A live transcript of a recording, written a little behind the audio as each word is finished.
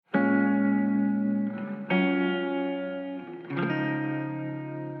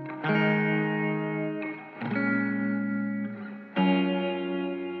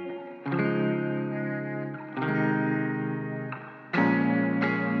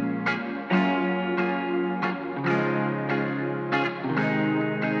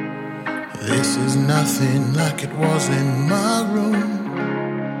This is nothing like it was in my room,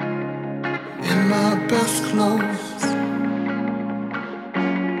 in my best clothes,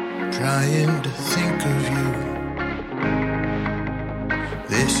 trying to think of you.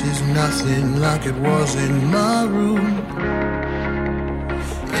 This is nothing like it was in my room,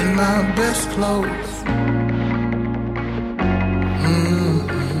 in my best clothes.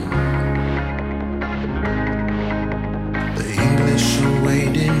 The English are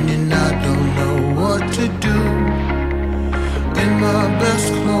waiting and I don't know what to do in my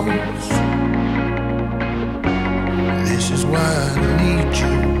best clothes. This is why I need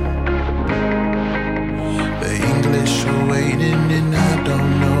you. The English are waiting and I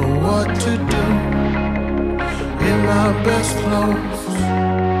don't know what to do in my best clothes.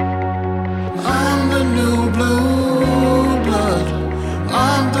 I'm the new blue blood,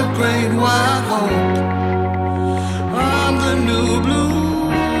 I'm the great white hope, I'm the new blue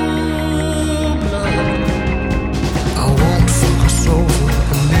blood. I won't fuck us over,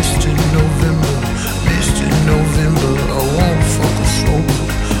 Mr. November, Mr. November. I won't fuck us over,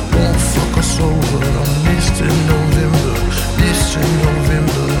 won't fuck us over, Mr. November, Mr.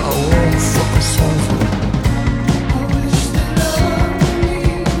 November. I won't fuck us over.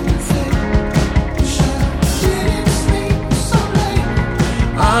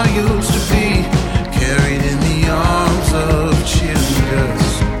 I used to be carried in the arms of cheerleaders.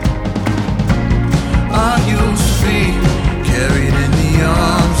 I used to be carried in the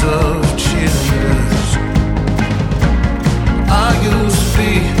arms of cheerleaders. I used to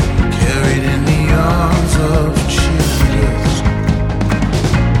be carried in the arms of cheerleaders.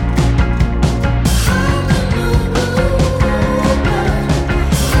 I'm the new blue blood,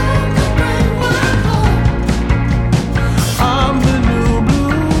 I'm the new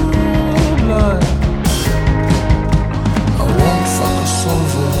blood. I won't fuck us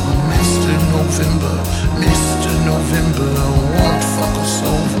over, Mr. November, Mr. November. I won't fuck us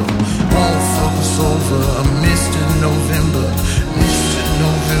over, won't fuck us over, Mr. November, Mr.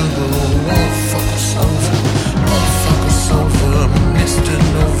 November. I won't fuck us over, won't fuck us over, Mr.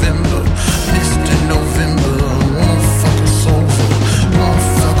 November, Mr. November. I won't fuck us over, won't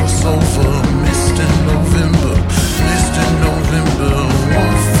fuck us over, Mr. November, Mr. November. I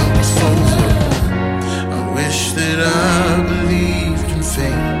won't fuck us over. I wish that I believed in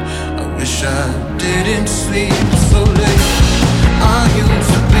fate. I wish I didn't sleep so late. I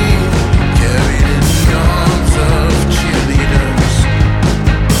used to be carried in the arms of cheerleaders.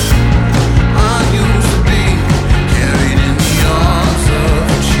 I used to be carried in the arms of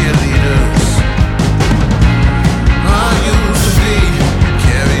cheerleaders. I used to be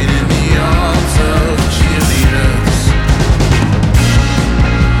carried in the arms of cheerleaders.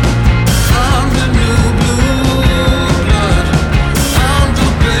 I'm the new blue blood, I'm the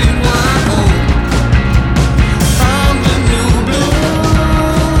great white hope, I'm the new blue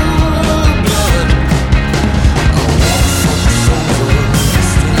blood. I won't fuck us over,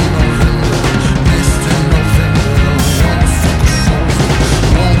 Mr. November, Mr. November. I won't fuck us over,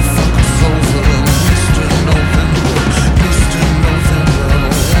 won't fuck us over, Mr. November, Mr. November. I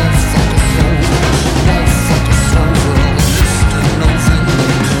won't fuck us over, won't fuck us over, Mr. November,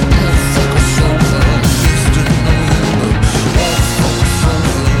 won't fuck us over, Mr. November, won't fuck us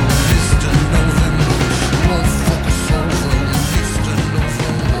over, Mr. November, won't fuck us over, Mr.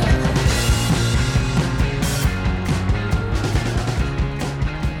 November.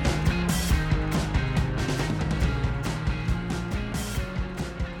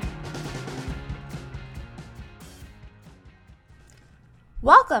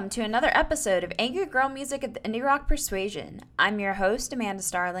 Welcome to another episode of Angry Girl Music at the Indie Rock Persuasion. I'm your host, Amanda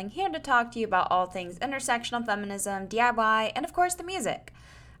Starling, here to talk to you about all things intersectional feminism, DIY, and of course the music.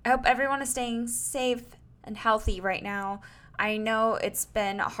 I hope everyone is staying safe and healthy right now. I know it's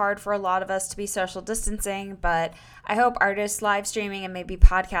been hard for a lot of us to be social distancing, but I hope artists, live streaming, and maybe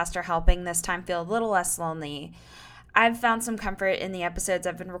podcasts are helping this time feel a little less lonely. I've found some comfort in the episodes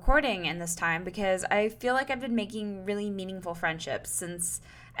I've been recording in this time because I feel like I've been making really meaningful friendships since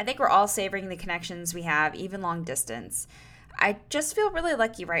I think we're all savoring the connections we have, even long distance. I just feel really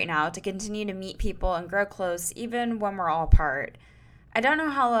lucky right now to continue to meet people and grow close even when we're all apart. I don't know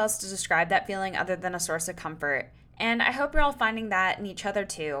how else to describe that feeling other than a source of comfort, and I hope you're all finding that in each other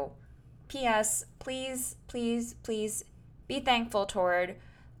too. P.S. Please, please, please be thankful toward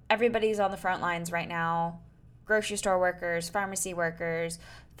everybody's on the front lines right now. Grocery store workers, pharmacy workers,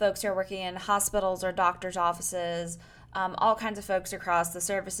 folks who are working in hospitals or doctors' offices, all kinds of folks across the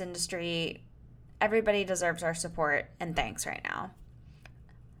service industry. Everybody deserves our support and thanks right now.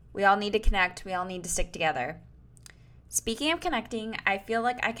 We all need to connect. We all need to stick together. Speaking of connecting, I feel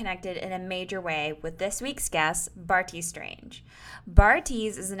like I connected in a major way with this week's guest, Bartees Strange.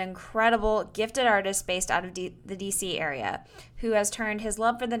 Bartees is an incredible, gifted artist based out of the DC area who has turned his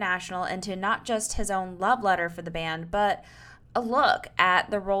love for the National into not just his own love letter for the band, but a look at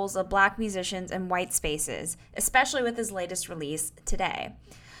the roles of black musicians in white spaces, especially with his latest release, Today.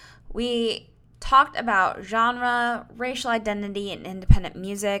 We talked about genre, racial identity, and independent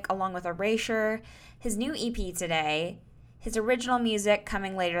music, along with Erasure, his new EP Today, his original music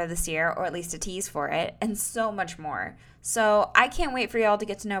coming later this year, or at least a tease for it, and so much more. So I can't wait for y'all to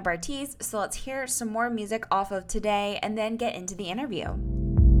get to know Bartees, so let's hear some more music off of Today and then get into the interview.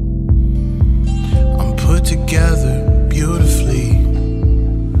 I'm put together beautifully.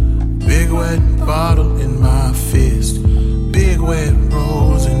 Big wet bottle in my fist. Big wet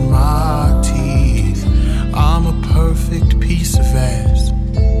rose in my teeth. I'm a perfect piece of ass,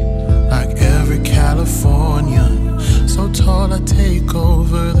 like every Californian. So tall I take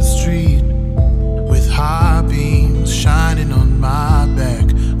over the street, with high beams shining on my back.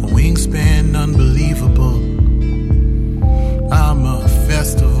 A wingspan unbelievable. I'm a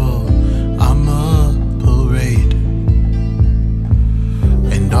festival, I'm a parade.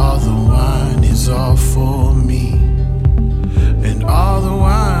 And all the wine is all for me. And all the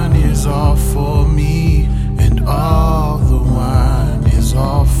wine is all for me. And all the wine is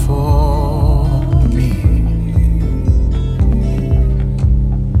all for me.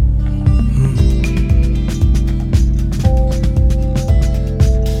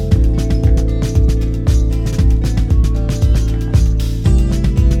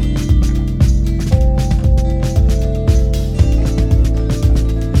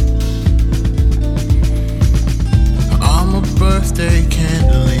 I'm a birthday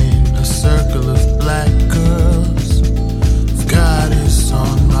candle in a circle of black girls. God is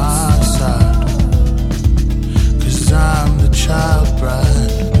on my side, 'cause I'm the child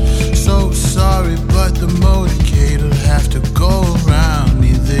bride. So sorry, but the motorcade'll have to go around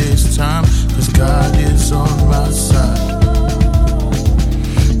me this time, 'cause God is on my side,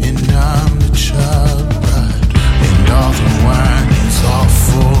 and I'm the child bride. And all the wine is all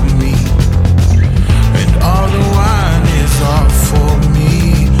for me. And all the wine is all for me.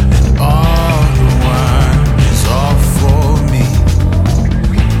 And all the wine is all for me.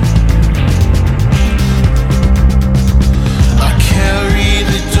 I carry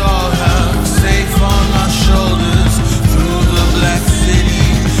the dollhouse safe on my shoulders through the black city.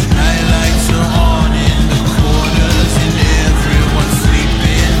 Nightlights are on in the corners and everyone's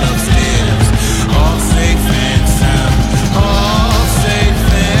sleeping upstairs. All safe and sound, all safe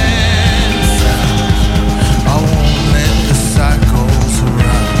and sound. I won't let the cycles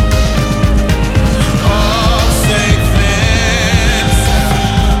around. All safe and sound.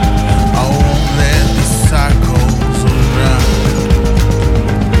 I won't let the cycles around.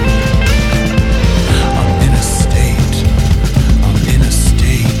 I'm in a state, I'm in a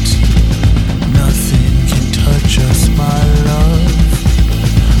state. Nothing can touch us, my love.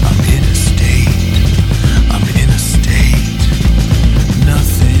 I'm in a state, I'm in a state.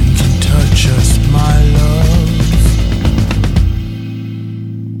 Nothing can touch us, my love.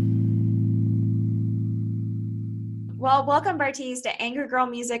 Well, welcome, Bartees, to Angry Girl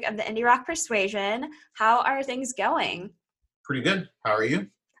Music of the Indie Rock Persuasion. How are things going? Pretty good. How are you?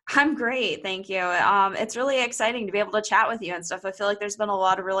 I'm great, thank you. It's really exciting to be able to chat with you and stuff. I feel like there's been a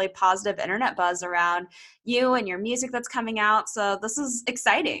lot of really positive internet buzz around you and your music that's coming out, so this is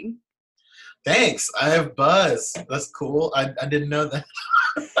exciting. Thanks. I have buzz. That's cool. I didn't know that.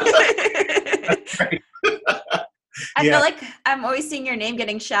 Great. I Yeah. feel like I'm always seeing your name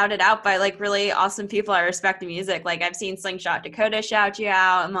getting shouted out by like really awesome people I respect the music. Like I've seen Slingshot Dakota shout you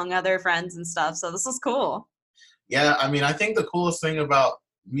out among other friends and stuff. So this is cool. Yeah, I mean, I think the coolest thing about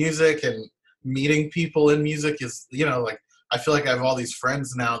music and meeting people in music is, like, I feel like I have all these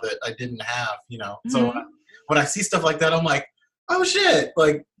friends now that I didn't have, So when I see stuff like that, I'm like, oh shit,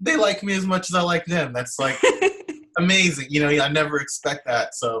 like they like me as much as I like them. That's like amazing. I never expect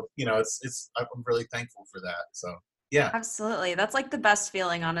that. So, I'm really thankful for that. So, yeah. Absolutely. That's like the best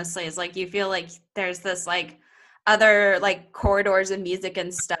feeling, honestly, is like you feel like there's this like other like corridors of music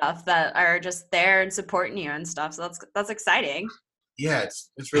and stuff that are just there and supporting you and stuff. So that's exciting. Yeah,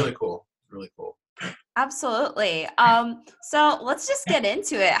 it's really cool. Really cool. Absolutely. So let's just get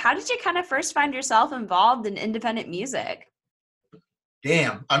into it. How did you kind of first find yourself involved in independent music?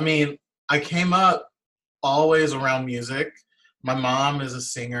 Damn. I mean, I came up always around music. My mom is a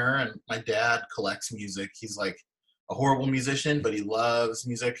singer and my dad collects music. He's like a horrible musician, but he loves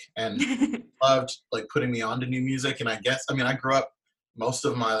music and loved like putting me on to new music. And I guess, I mean, I grew up most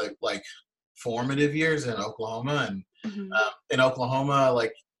of my like formative years in Oklahoma. And in Oklahoma,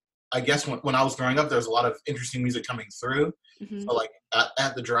 like, I guess when I was growing up, there was a lot of interesting music coming through. So like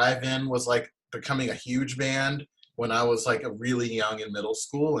at the Drive-In was like becoming a huge band when I was like a really young in middle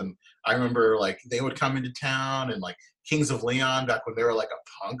school. And I remember like they would come into town, and like Kings of Leon, back when they were like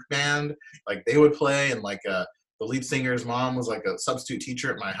a punk band, like they would play. And like the lead singer's mom was like a substitute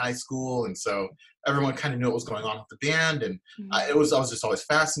teacher at my high school. And so everyone kind of knew what was going on with the band. And I was just always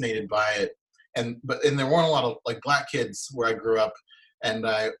fascinated by it. And there weren't a lot of like black kids where I grew up. And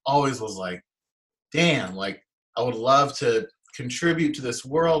I always was like, damn, like I would love to contribute to this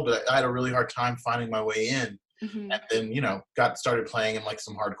world, but I had a really hard time finding my way in. And then, you know, got started playing in like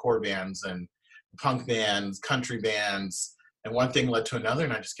some hardcore bands and punk bands, country bands, and one thing led to another,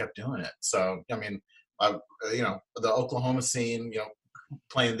 and I just kept doing it. So, I mean, you know, the Oklahoma scene, you know,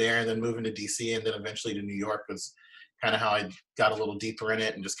 playing there and then moving to DC and then eventually to New York was kind of how I got a little deeper in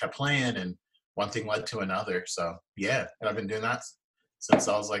it and just kept playing, and one thing led to another. So, yeah, and I've been doing that since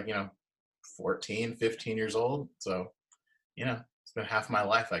I was like, you know, 14, 15 years old. So, you know, it's been half my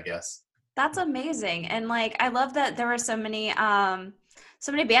life, I guess. That's amazing. And like, I love that there were so many bands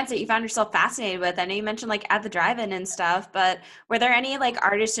that you found yourself fascinated with. I know you mentioned like at the Drive-In and stuff, but were there any like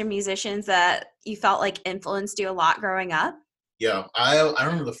artists or musicians that you felt like influenced you a lot growing up? Yeah, I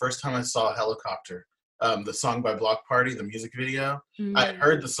remember the first time I saw Helicopter, the song by Block Party, the music video. I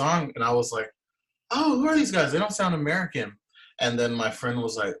heard the song and I was like, oh, who are these guys? They don't sound American. And then my friend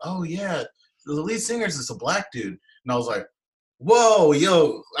was like, oh yeah, the lead singer is a black dude. And I was like, whoa,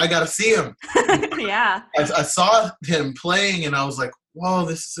 yo, I gotta see him. Yeah. I saw him playing and I was like, whoa,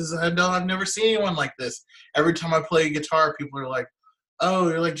 I've never seen anyone like this. Every time I play guitar, people are like, oh,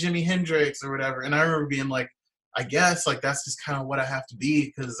 you're like Jimi Hendrix or whatever. And I remember being like, I guess like that's just kind of what I have to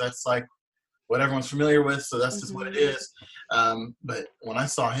be, because that's like what everyone's familiar with. So that's just what it is. But when I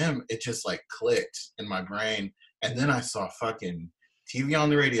saw him, it just like clicked in my brain. And then I saw fucking TV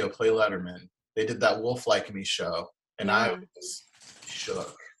on the Radio play Letterman. They did that Wolf Like Me show. And I was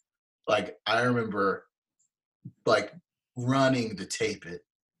shook. Like, I remember, like, running to tape it.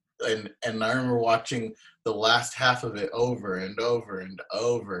 And I remember watching the last half of it over and over and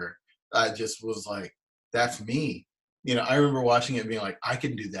over. I just was like, that's me. You know, I remember watching it and being like, I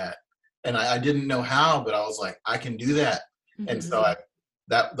can do that. And I didn't know how, but I was like, I can do that. And so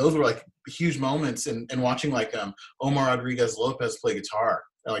those were, like, huge moments. And watching, like, Omar Rodriguez Lopez play guitar.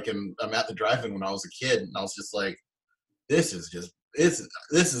 Like, I'm at the Drive-In when I was a kid. And I was just like, this is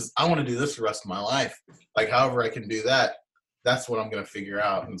I want to do this for the rest of my life. Like, however I can do that, that's what I'm going to figure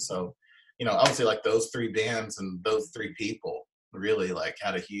out. And so, you know, I would say like those three bands and those three people really like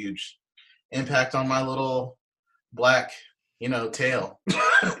had a huge impact on my little black, you know, tail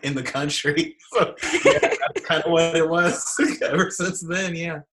in the country. So yeah, that's kind of what it was ever since then.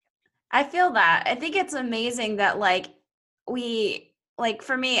 Yeah. I feel that. I think it's amazing that like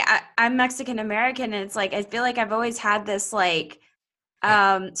for me, I'm Mexican American, and it's like I feel like I've always had this like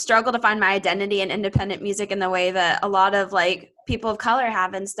struggle to find my identity in independent music in the way that a lot of like people of color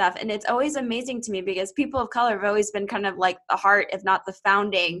have and stuff. And it's always amazing to me because people of color have always been kind of like the heart, if not the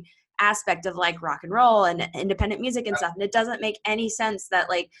founding aspect of like rock and roll and independent music and stuff. And it doesn't make any sense that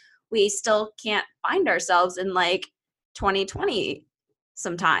like we still can't find ourselves in like 2020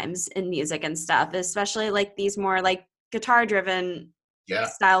 sometimes in music and stuff, especially like these more like guitar driven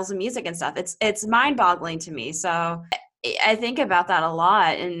styles of music and stuff. It's mind-boggling to me. So I think about that a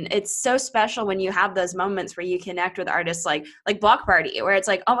lot, and it's so special when you have those moments where you connect with artists like Block Party, where it's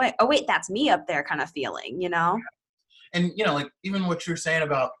like, oh wait, that's me up there kind of feeling, you know? And you know, like even what you're saying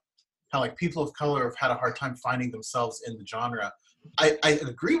about how like people of color have had a hard time finding themselves in the genre, I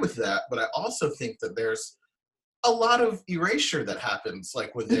agree with that, but I also think that there's a lot of erasure that happens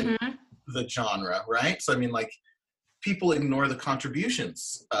like within the genre, right? So I mean, like, people ignore the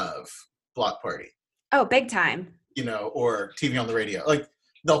contributions of Block Party. Oh, big time. You know, or TV on the Radio. Like,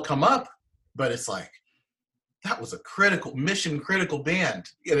 they'll come up, but it's like, that was a mission critical band.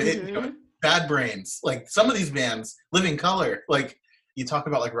 You know, Bad Brains. Like, some of these bands, Living Color, like, you talk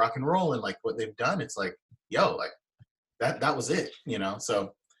about, like, rock and roll and, like, what they've done. It's like, yo, like, that was it, you know?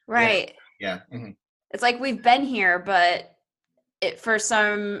 So. Right. Yeah. It's like, we've been here, but for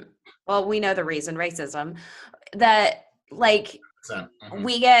some, well, we know the reason, racism, that like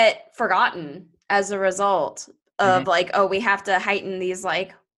we get forgotten as a result of like, oh, we have to heighten these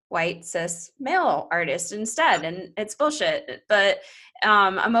like white cis male artists instead, and it's bullshit. But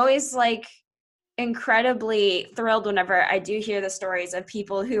I'm always like incredibly thrilled whenever I do hear the stories of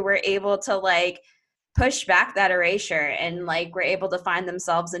people who were able to like push back that erasure and like were able to find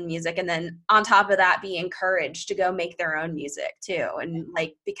themselves in music, and then on top of that be encouraged to go make their own music too, and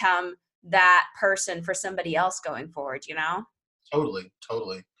like become that person for somebody else going forward,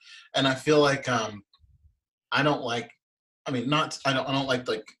 Totally. And I feel like I don't like, I mean, I don't like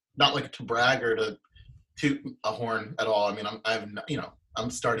not like to brag or to toot a horn at all. I mean, I'm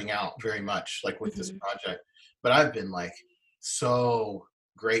starting out very much like with this project, but I've been like so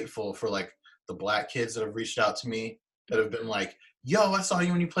grateful for like the Black kids that have reached out to me that have been like, yo, I saw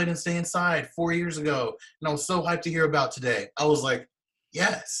you when you played in Stay Inside 4 years ago, and I was so hyped to hear about today. I was like,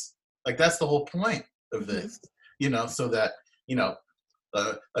 yes, like that's the whole point of this, so that,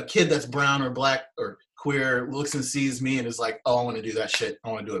 a kid that's brown or Black or queer looks and sees me and is like, oh, I want to do that shit. I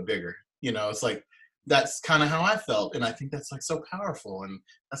want to do it bigger. It's like, that's kind of how I felt. And I think that's like so powerful. And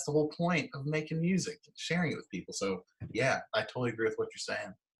that's the whole point of making music, sharing it with people. So yeah, I totally agree with what you're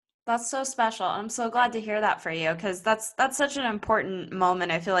saying. That's so special. I'm so glad to hear that for you, because that's such an important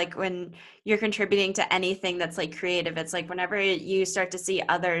moment. I feel like when you're contributing to anything that's like creative, it's like whenever you start to see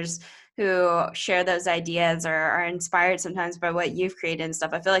others who share those ideas or are inspired sometimes by what you've created and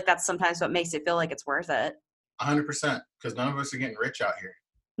stuff, I feel like that's sometimes what makes it feel like it's worth it. 100%, because none of us are getting rich out here.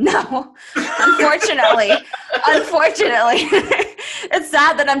 No, unfortunately. It's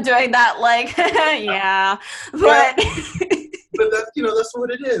sad that I'm doing that. Like, yeah, but that's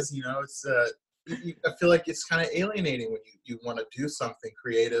what it is. It's I feel like it's kind of alienating when you want to do something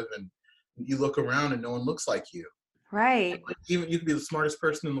creative and you look around and no one looks like you. Right. Like, even you could be the smartest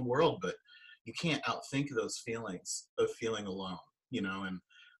person in the world, but you can't outthink those feelings of feeling alone. And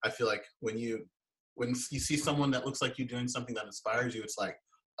I feel like when you see someone that looks like you doing something that inspires you, it's like,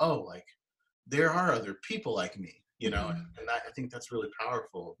 oh, like there are other people like me, and I think that's really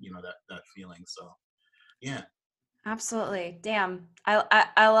powerful, that feeling. So yeah. Absolutely. Damn.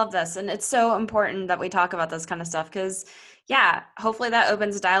 I love this. And it's so important that we talk about this kind of stuff because, yeah, hopefully that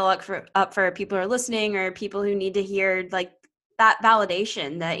opens dialogue up for people who are listening or people who need to hear like that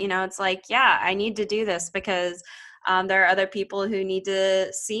validation that, it's like, yeah, I need to do this because there are other people who need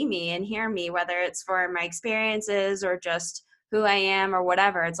to see me and hear me, whether it's for my experiences or just who I am or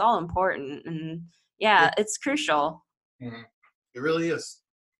whatever. It's all important. And yeah, it's crucial. Mm-hmm. It really is.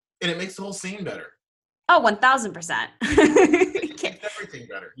 And it makes the whole scene better. Oh, 1,000%. It makes everything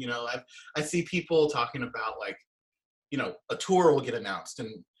better. I see people talking about like, a tour will get announced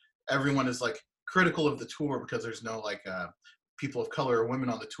and everyone is like critical of the tour because there's no like people of color or women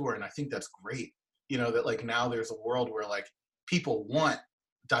on the tour. And I think that's great. That like now there's a world where like people want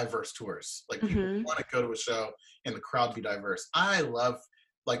diverse tours. Like people want to go to a show and the crowd be diverse. I love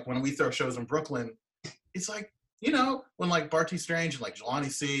like when we throw shows in Brooklyn, it's like, when like Barty Strange and like Jelani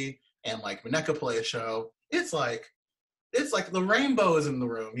C and like Maneka play a show, it's like the rainbow is in the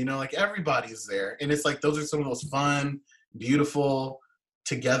room, like everybody's there. And it's like, those are some of those fun, beautiful,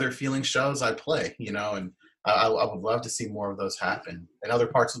 together feeling shows I play, and I would love to see more of those happen in other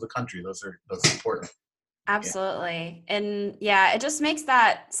parts of the country. Those are important. Absolutely. Yeah. And yeah, it just makes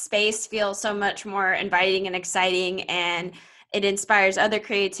that space feel so much more inviting and exciting, and it inspires other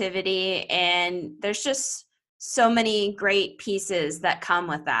creativity. And there's just so many great pieces that come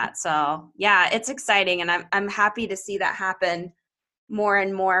with that. So yeah, it's exciting. And I'm happy to see that happen more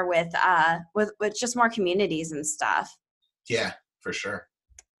and more with just more communities and stuff. Yeah, for sure.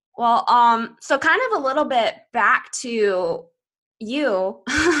 Well, so kind of a little bit back to you.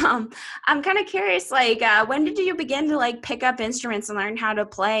 I'm kind of curious, like, when did you begin to like pick up instruments and learn how to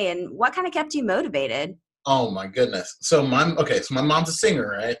play, and what kind of kept you motivated? Oh my goodness. So my mom's a singer,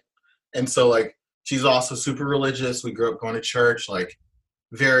 right? And so like, she's also super religious. We grew up going to church, like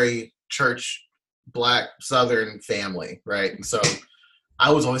very church, Black, Southern family, right? And so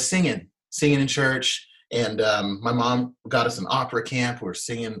I was always singing in church. And my mom got us an opera camp. We were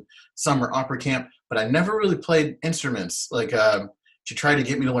singing summer opera camp, but I never really played instruments. Like she tried to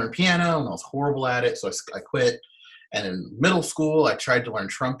get me to learn piano, and I was horrible at it, so I quit. And in middle school, I tried to learn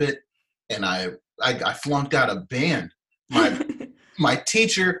trumpet, and I flunked out of band. My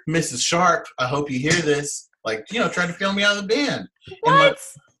teacher, Mrs. Sharp, I hope you hear this, like, tried to fail me out of the band. What? And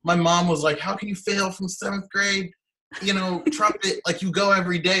my mom was like, how can you fail from 7th grade? Trumpet, like you go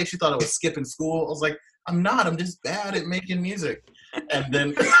every day. She thought I was skipping school. I was like, I'm not. I'm just bad at making music. And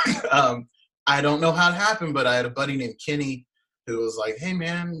then I don't know how it happened, but I had a buddy named Kenny who was like, hey,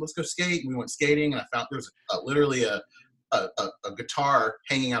 man, let's go skate. And we went skating, and I found there was literally a guitar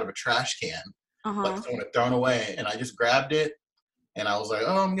hanging out of a trash can. Like someone had thrown away. And I just grabbed it, and I was like,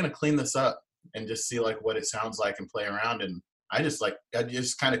 oh, I'm going to clean this up and just see like what it sounds like and play around. And I just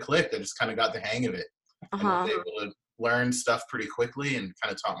kind of clicked. I just kind of got the hang of it. And I was able to learn stuff pretty quickly and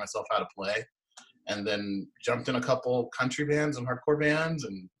kind of taught myself how to play. And then jumped in a couple country bands and hardcore bands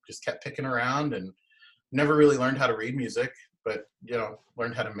and just kept picking around, and never really learned how to read music. but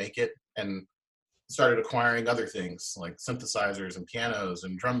learned how to make it and started acquiring other things like synthesizers and pianos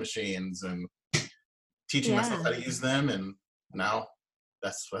and drum machines and teaching myself how to use them. And now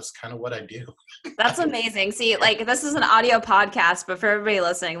that's kind of what I do. That's amazing. See, like, this is an audio podcast, but for everybody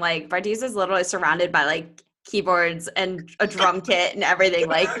listening, like, Bartees is literally surrounded by like keyboards and a drum kit and everything.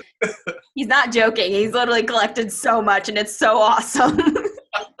 Like, he's not joking. He's literally collected so much, and it's so awesome.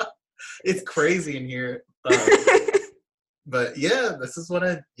 It's crazy in here. But yeah, it's what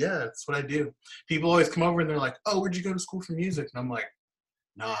I do. People always come over and they're like, "Oh, where'd you go to school for music?" And I'm like,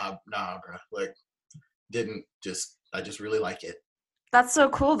 nah, bro. Like, I just really like it. That's so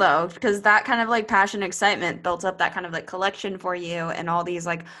cool though, because that kind of like passion, excitement built up that kind of like collection for you and all these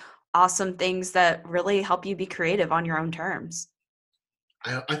like awesome things that really help you be creative on your own terms.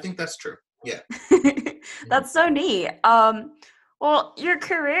 I think that's true. Yeah. That's so neat. Well, your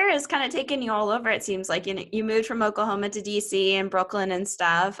career is kind of taking you all over, it seems like. You moved from Oklahoma to DC and Brooklyn and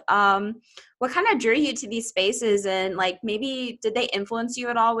stuff. What kind of drew you to these spaces, and like maybe did they influence you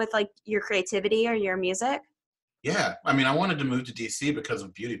at all with like your creativity or your music? Yeah. I mean, I wanted to move to DC because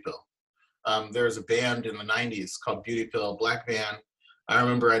of Beauty Pill. There was a band in the 90s called Beauty Pill, black band. I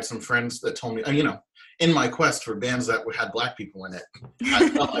remember I had some friends that told me, in my quest for bands that had black people in it, I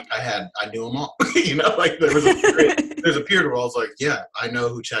felt like I knew them all. Like there's a period where I was like, yeah, I know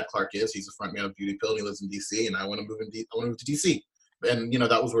who Chad Clark is. He's a frontman of Beauty Pill. And he lives in DC, and I want to move to DC. And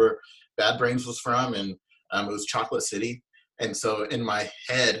that was where Bad Brains was from, and it was Chocolate City. And so in my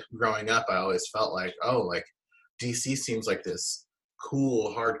head, growing up, I always felt like, oh, like DC seems like this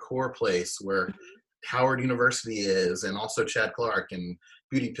cool hardcore place where Howard University is, and also Chad Clark and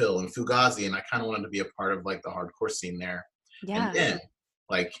Beauty Pill and Fugazi, and I kind of wanted to be a part of like the hardcore scene there. Yeah. And then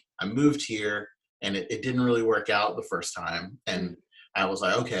like I moved here, and it didn't really work out the first time, and I was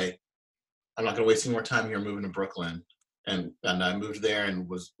like, okay, I'm not gonna waste any more time here moving to Brooklyn. And I moved there and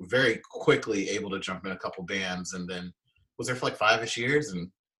was very quickly able to jump in a couple bands, and then was there for like 5-ish years, and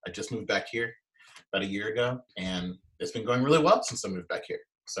I just moved back here about a year ago, and it's been going really well since I moved back here.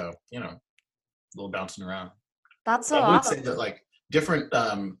 So, a little bouncing around. That's so awesome. I would awesome. say that like different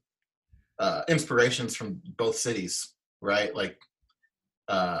inspirations from both cities, right? Like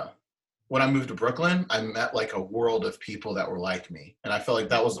when I moved to Brooklyn, I met like a world of people that were like me. And I felt like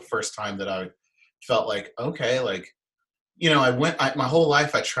that was the first time that I felt like, okay, like, my whole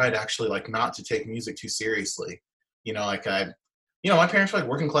life I tried actually like not to take music too seriously. My parents were like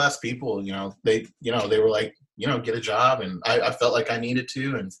working class people, they were like, get a job. And I felt like I needed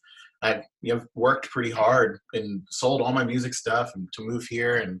to. And I worked pretty hard and sold all my music stuff and to move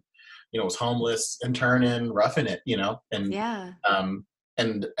here, and was homeless, interning, roughing it, and yeah.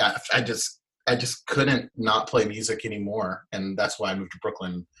 And I just couldn't not play music anymore, and that's why I moved to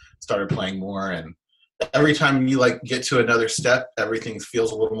Brooklyn, started playing more. And every time you like get to another step, everything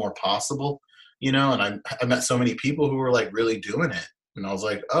feels a little more possible, and I met so many people who were like really doing it, and I was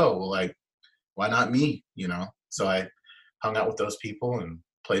like, oh, well, like, why not me? So I hung out with those people and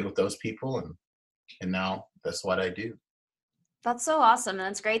played with those people, and now that's what I do. That's so awesome. And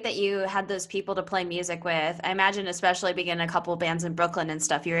it's great that you had those people to play music with. I imagine, especially being in a couple of bands in Brooklyn and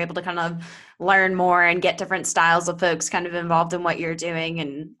stuff, you're able to kind of learn more and get different styles of folks kind of involved in what you're doing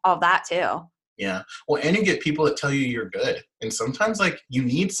and all that too. Yeah. Well, and you get people that tell you you're good. And sometimes like you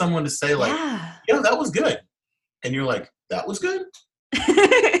need someone to say like, that was good. And you're like, that was good?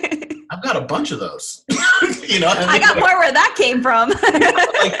 I've got a bunch of those. I got more where that came from.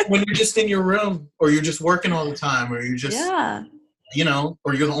 Like when you're just in your room, or you're just working all the time, or you're just, or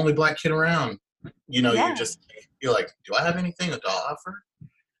you're the only black kid around, you're like, do I have anything to offer?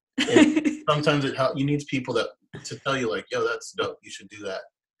 Sometimes you need people to tell you like, yo, that's dope. You should do that.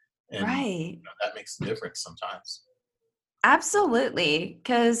 And that makes a difference sometimes. Absolutely.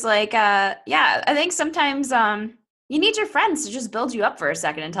 Cause like, I think sometimes, you need your friends to just build you up for a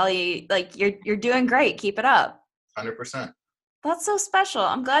second and tell you like you're doing great. Keep it up. 100%. That's so special.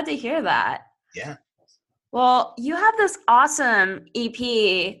 I'm glad to hear that. Yeah. Well, you have this awesome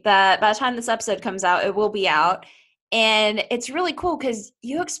EP that by the time this episode comes out, it will be out. And it's really cool because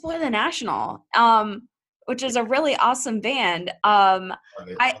you explore the National, which is a really awesome band. I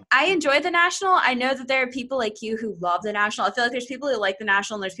enjoy the National. I know that there are people like you who love the National. I feel like there's people who like the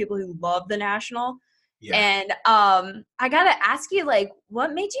National and there's people who love the National. Yeah. And I got to ask you, like,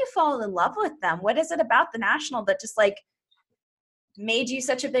 what made you fall in love with them? What is it about the National that just, like, made you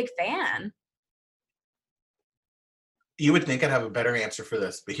such a big fan? You would think I'd have a better answer for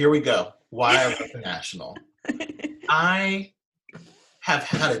this, but here we go. Why I love the National. I have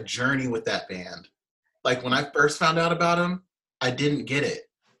had a journey with that band. Like, when I first found out about them, I didn't get it.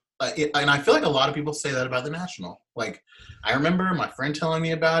 and I feel like a lot of people say that about the National. Like, I remember my friend telling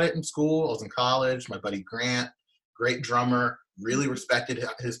me about it in school. I was in college. My buddy Grant, great drummer, really respected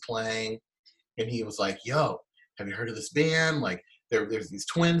his playing. And he was like, yo, have you heard of this band? Like, there's these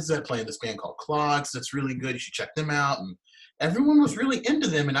twins that play in this band called Clogs. That's really good. You should check them out. And everyone was really into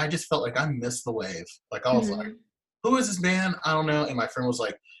them. And I just felt like I missed the wave. Like, I was like, who is this band? I don't know. And my friend was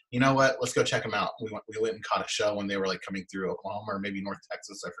like, you know what? Let's go check them out. We went and caught a show when they were like coming through Oklahoma or maybe North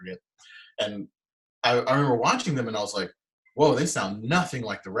Texas. I forget. And I remember watching them and I was like, whoa, they sound nothing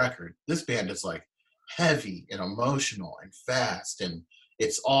like the record. This band is like heavy and emotional and fast and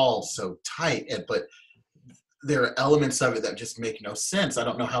it's all so tight. But there are elements of it that just make no sense. I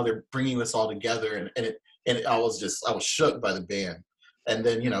don't know how they're bringing this all together. I was shook by the band. And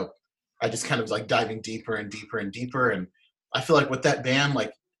then, I just kind of like diving deeper and deeper and deeper. And I feel like with that band,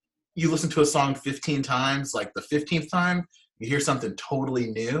 like, you listen to a song 15 times, like the 15th time, you hear something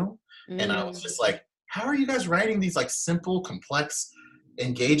totally new. And I was just like, how are you guys writing these like simple, complex,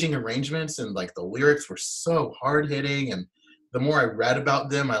 engaging arrangements? And like the lyrics were so hard hitting. And the more I read about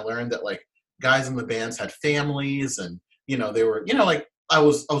them, I learned that like guys in the bands had families and, they were, like I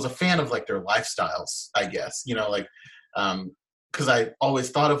was a fan of like their lifestyles, I guess, because I always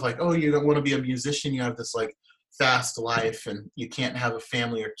thought of like, oh, you don't want to be a musician. You have this like fast life and you can't have a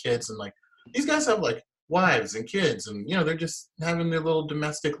family or kids. And like, these guys have like wives and kids and, they're just having their little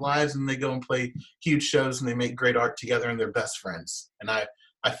domestic lives and they go and play huge shows and they make great art together and they're best friends. And I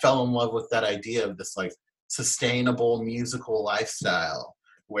fell in love with that idea of this like sustainable musical lifestyle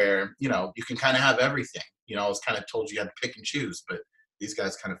where, you can kind of have everything. I was kind of told you had to pick and choose, but these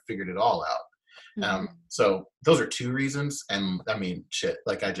guys kind of figured it all out. So those are two reasons. And I mean, shit,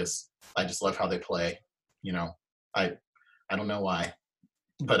 like I just love how they play. I don't know why,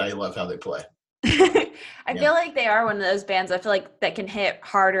 but I love how they play. I feel like they are one of those bands I feel like that can hit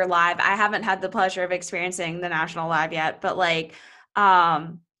harder live. I haven't had the pleasure of experiencing the National live yet, but like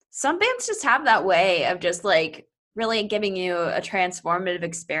some bands just have that way of just like really giving you a transformative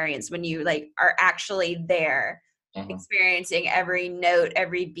experience when you like are actually there, experiencing every note,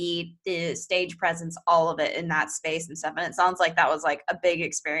 every beat, the stage presence, all of it in that space and stuff. And it sounds like that was like a big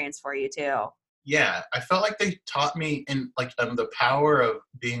experience for you too. Yeah, I felt like they taught me in like the power of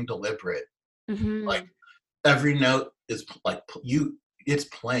being deliberate. Like every note is like it's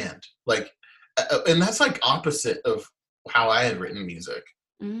planned. Like, and that's like opposite of how I had written music.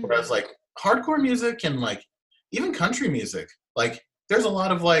 Whereas like hardcore music and like even country music, like there's a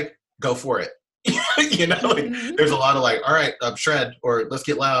lot of like go for it. Like there's a lot of like, all right, shred or let's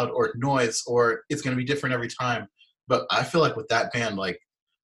get loud or noise or it's gonna be different every time. But I feel like with that band, like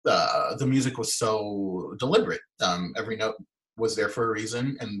the music was so deliberate. Every note was there for a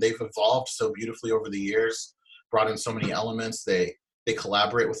reason, and they've evolved so beautifully over the years, brought in so many elements. They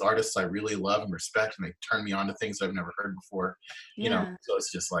collaborate with artists I really love and respect, and they turn me on to things I've never heard before. So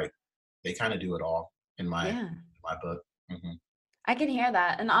it's just like they kind of do it all in my book. I can hear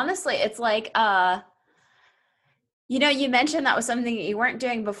that. And honestly, it's like you mentioned that was something that you weren't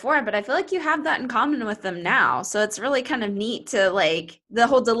doing before, but I feel like you have that in common with them now. So it's really kind of neat to like the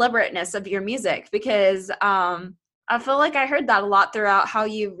whole deliberateness of your music, because I feel like I heard that a lot throughout how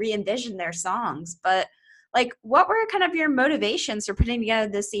you re-envisioned their songs. But like, what were kind of your motivations for putting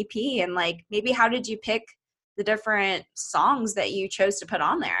together this EP? And like, maybe how did you pick the different songs that you chose to put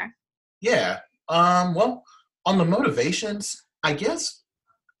on there? Yeah. Well, on the motivations, I guess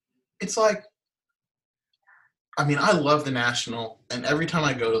it's like, I mean, I love the National, and every time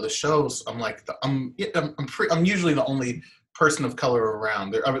I go to the shows, I'm like, I'm usually the only person of color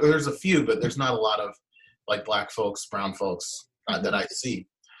around. There's a few, but there's not a lot of like black folks, brown folks that I see,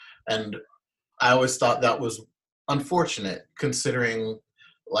 and I always thought that was unfortunate, considering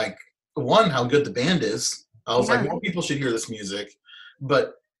like one, how good the band is. I was like, more people should hear this music,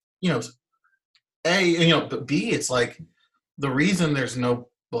 but but B, it's like the reason there's no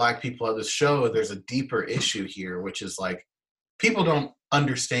black people at this show, there's a deeper issue here, which is like people don't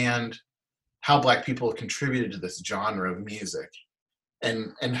understand how black people have contributed to this genre of music,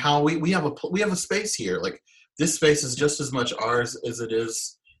 and how we have a space here. Like this space is just as much ours as it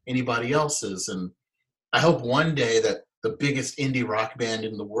is anybody else's, and I hope one day that the biggest indie rock band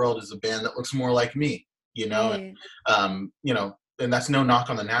in the world is a band that looks more like me, Right. and that's no knock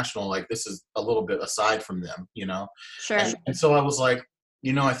on the National. Like this is a little bit aside from them, Sure. And so I was like,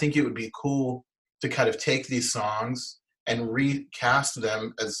 I think it would be cool to kind of take these songs and recast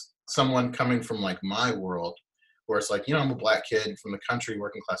them as someone coming from like my world, where it's like, I'm a black kid from the country,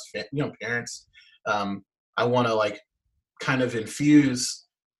 working class, parents. I want to like kind of infuse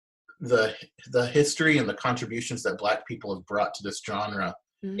the history and the contributions that black people have brought to this genre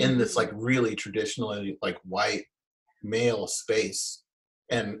in this like really traditionally like white male space,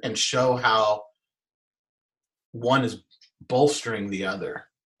 and show how one is bolstering the other,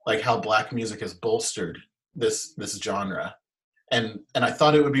 like how Black music has bolstered this genre. And I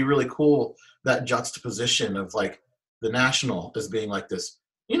thought it would be really cool, that juxtaposition of like the National as being like this,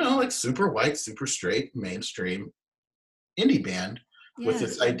 you know, like super white, super straight, mainstream indie band, with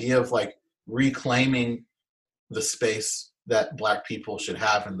this idea of like reclaiming the space that Black people should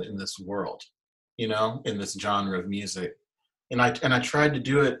have in this world, you know, in this genre of music. And I tried to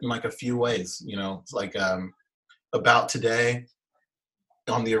do it in like a few ways, you know. It's like About Today,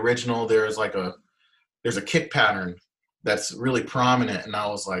 on the original, there's a kick pattern that's really prominent, and I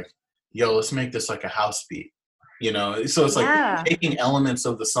was like, yo, let's make this like a house beat, you know. So it's like taking elements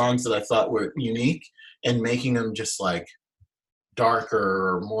of the songs that I thought were unique and making them just like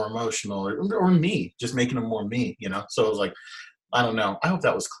darker or more emotional, or me, just making them more me, you know. So it was like, I don't know, I hope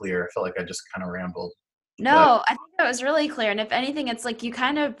that was clear. I felt like I just kind of rambled. No, I think that was really clear. And if anything, it's like you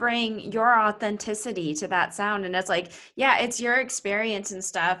kind of bring your authenticity to that sound. And it's like, yeah, it's your experience and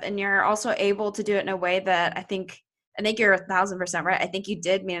stuff. And you're also able to do it in a way that I think you're 1,000% right. I think you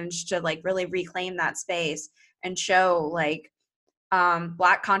did manage to like really reclaim that space and show like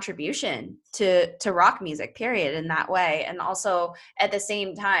Black contribution to rock music, period, in that way. And also at the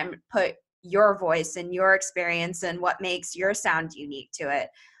same time, put your voice and your experience and what makes your sound unique to it.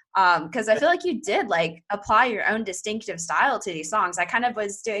 Because I feel like you did like apply your own distinctive style to these songs. I kind of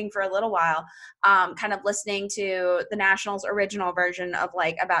was doing for a little while, kind of listening to the National's original version of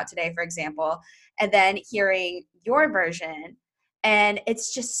like About Today, for example, and then hearing your version, and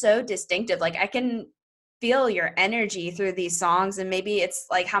it's just so distinctive. Like I can feel your energy through these songs, and maybe it's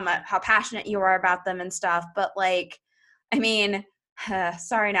like how passionate you are about them and stuff. But like, I mean,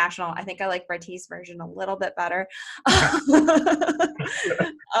 sorry, National, I think I like Bertie's version a little bit better.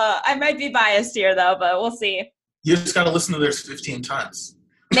 I might be biased here though, but we'll see. You just got to listen to theirs 15 times.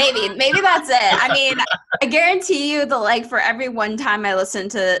 Maybe that's it. I mean, I guarantee you that for every one time I listen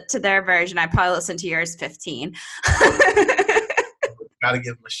to their version, I probably listen to yours 15. Gotta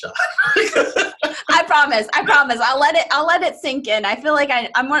give them a shot. I promise. I'll let it sink in. I feel like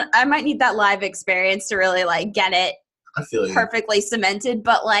I might need that live experience to really get it perfectly cemented.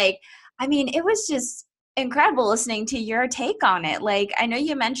 But I mean, it was just incredible listening to your take on it. I know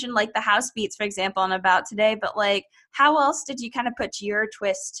you mentioned the house beats, for example, and About Today, but how else did you kind of put your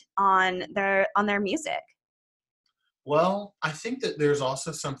twist on their music? Well, I think that there's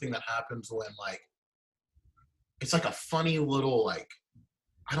also something that happens when it's a funny little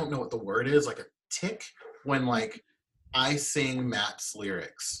I don't know what the word is, a tick when I sing Matt's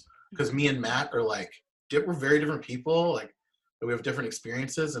lyrics, because me and Matt are we're very different people, we have different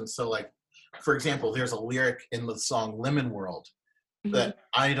experiences. And so for example, there's a lyric in the song Lemon World that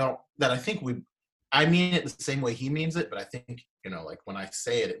I think I mean it the same way he means it, but I think, when I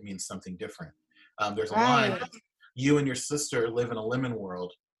say it, it means something different. There's a line, you and your sister live in a lemon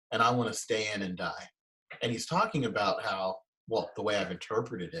world and I want to stay in and die. And he's talking about how, well, the way I've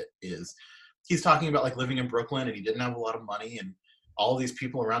interpreted it is he's talking about living in Brooklyn, and he didn't have a lot of money, and all these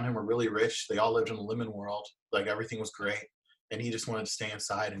people around him were really rich. They all lived in a lemon world. Everything was great. And he just wanted to stay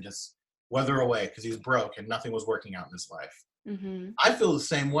inside and just weather away because he's broke and nothing was working out in his life. Mm-hmm. I feel the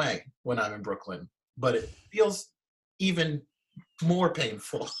same way when I'm in Brooklyn, but it feels even more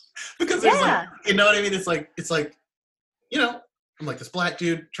painful because there's you know what I mean? It's I'm this black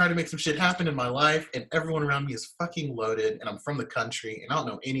dude trying to make some shit happen in my life, and everyone around me is fucking loaded, and I'm from the country, and I don't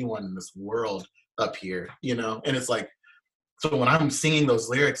know anyone in this world up here, and it's so when I'm singing those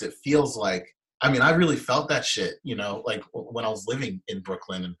lyrics, it feels I really felt that shit, when I was living in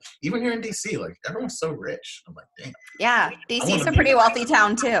Brooklyn, and even here in DC, everyone's so rich. I'm damn. Yeah, DC's a pretty wealthy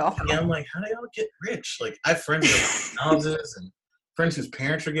town too. Yeah, I'm how do y'all get rich? I have friends who have houses and friends whose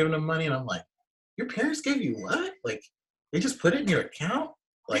parents are giving them money, and I'm your parents gave you what? They just put it in your account?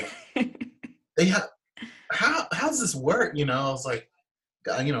 They have, how's this work? I was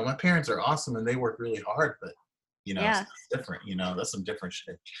my parents are awesome and they work really hard, but it's different, that's some different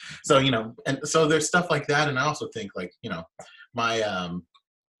shit. So, and so there's stuff like that. And I also think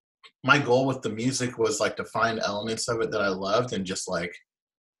my goal with the music was to find elements of it that I loved and just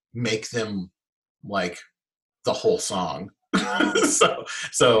make them the whole song. So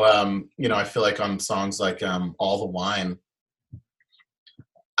I feel on songs All the Wine,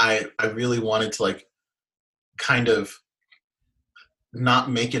 I really wanted to kind of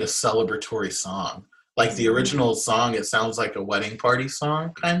not make it a celebratory song. The original song, it sounds like a wedding party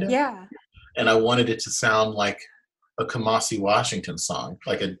song, kind of. Yeah. And I wanted it to sound like a Kamasi Washington song,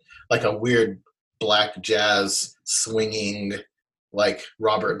 like a weird black jazz swinging like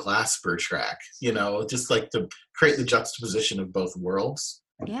Robert Glasper track, you know, just like to create the juxtaposition of both worlds.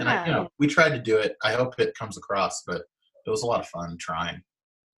 And we tried to do it. I hope it comes across, but it was a lot of fun trying.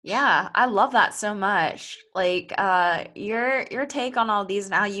 Yeah, I love that so much. Like your take on all these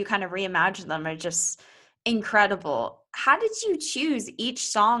and how you kind of reimagine them are just incredible. How did you choose each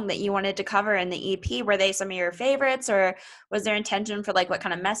song that you wanted to cover in the EP? Were they some of your favorites, or was there intention for like what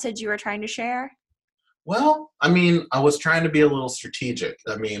kind of message you were trying to share? Well, I mean, I was trying to be a little strategic.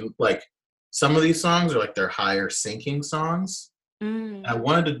 I mean, like some of these songs are like they're higher sinking songs. I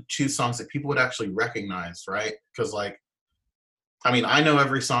wanted to choose songs that people would actually recognize, right? Because like, I mean, I know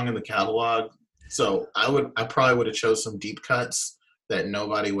every song in the catalog, so I probably would have chose some deep cuts that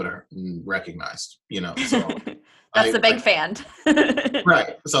nobody would have recognized, you know. So That's the big fan.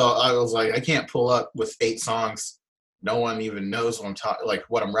 Right. So I was like, I can't pull up with 8 songs. No one even knows what I'm talking, like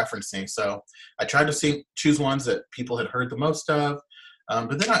what I'm referencing. So I tried to choose ones that people had heard the most of.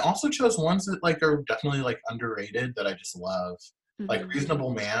 But then I also chose ones that like are definitely like underrated that I just love. Like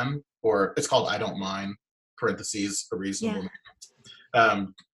Reasonable Man, or it's called I Don't Mind, parentheses, A Reasonable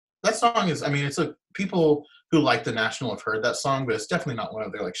Man. That song is, I mean, it's a people who like the National have heard that song, but it's definitely not one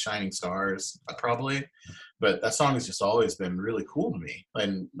of their like shining stars, probably. But that song has just always been really cool to me.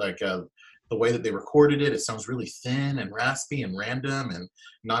 And like the way that they recorded it, it sounds really thin and raspy and random, and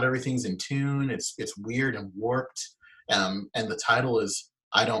not everything's in tune. It's weird and warped. And the title is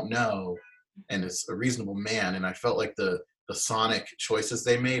I Don't Know, and it's A Reasonable Man. And I felt like the sonic choices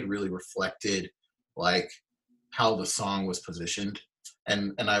they made really reflected like how the song was positioned.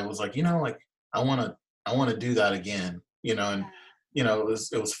 And I was like, you know, like I want to do that again, you know. And you know,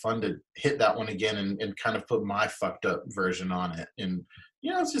 it was fun to hit that one again and kind of put my fucked up version on it. And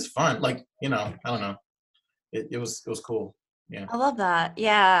you know, it's just fun. Like, you know, I don't know. It was cool. Yeah. I love that.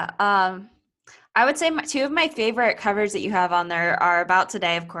 Yeah. I would say two of my favorite covers that you have on there are About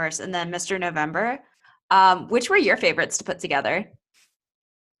Today, of course, and then Mr. November. Which were your favorites to put together?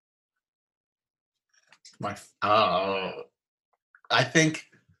 I think,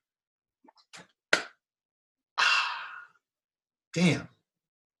 damn.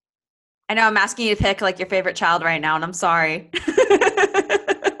 I know I'm asking you to pick like your favorite child right now, and I'm sorry.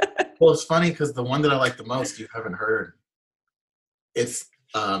 Well, it's funny because the one that I like the most you haven't heard. It's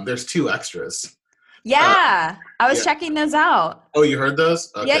there's 2 extras. Yeah, I was checking those out. Oh, you heard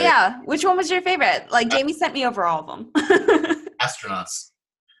those? Okay. Yeah. Which one was your favorite? Like Jamie sent me over all of them. Astronauts.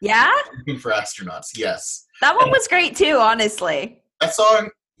 Yeah? Looking for Astronauts, yes. That one was great too, honestly. That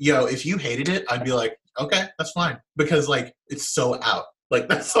song, if you hated it, I'd be like, okay, that's fine. Because like it's so out. Like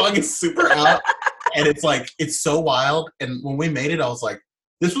that song is super out and it's like it's so wild. And when we made it, I was like,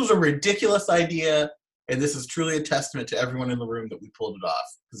 this was a ridiculous idea. And this is truly a testament to everyone in the room that we pulled it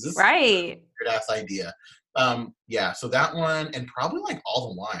off. Because this is a good ass idea. So that one, and probably like All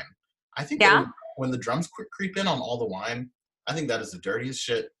the Wine. I think when the drums creep in on All the Wine, I think that is the dirtiest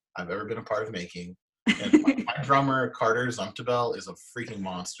shit I've ever been a part of making. And my drummer, Carter Zumtabel, is a freaking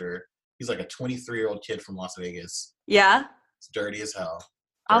monster. He's like a 23-year-old kid from Las Vegas. Yeah. It's dirty as hell.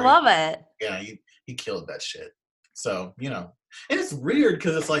 I love it. Yeah, he killed that shit. So, you know, and it's weird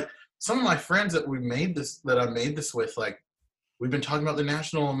because it's like, some of my friends that I made this with, like, we've been talking about the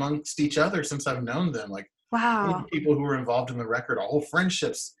National amongst each other since I've known them. Like, wow, people who were involved in the record, our whole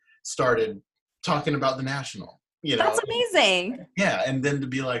friendships started talking about the National. You know, that's amazing. Yeah, and then to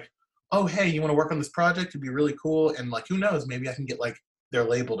be like, oh, hey, you want to work on this project? It'd be really cool. And like, who knows? Maybe I can get like their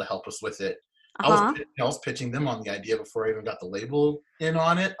label to help us with it. I was pitching them on the idea before I even got the label in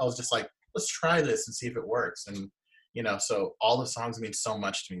on it. I was just like, let's try this and see if it works. And you know, so all the songs mean so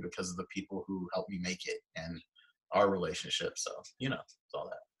much to me because of the people who helped me make it and our relationship. So, you know, it's all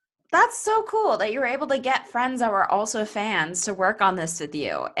that. That's so cool that you were able to get friends that were also fans to work on this with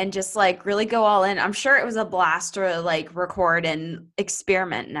you and just like really go all in. I'm sure it was a blast to like record and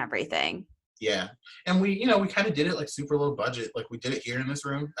experiment and everything. Yeah. And we kind of did it like super low budget. Like we did it here in this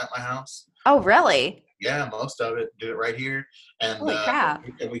room at my house. Oh, really? Yeah, most of it. Did it right here. And, holy crap.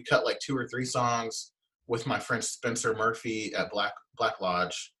 And we cut like 2 or 3 songs with my friend Spencer Murphy at Black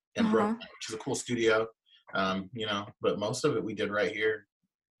Lodge in Brooklyn, which is a cool studio, you know, but most of it we did right here.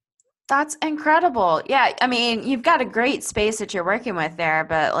 That's incredible. Yeah, I mean, you've got a great space that you're working with there,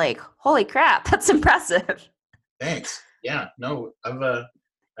 but like, holy crap, that's impressive. Thanks. Yeah, no,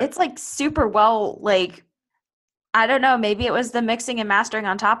 it's like super well, like, I don't know, maybe it was the mixing and mastering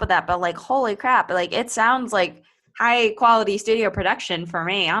on top of that, but like, holy crap, like, it sounds like high quality studio production for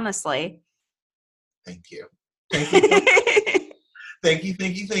me, honestly. Thank you. Thank you.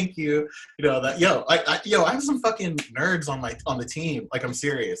 You know that, I have some fucking nerds on the team. Like I'm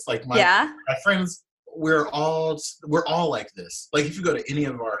serious. Like my friends we're all like this. Like if you go to any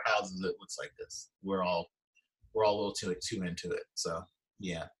of our houses, it looks like this. We're all a little too into it. So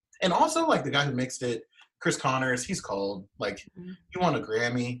yeah. And also like the guy who mixed it, Chris Connors, he's cold. Like he won a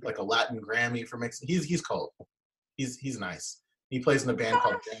Grammy, like a Latin Grammy for mixing. He's cold. He's nice. He plays in a band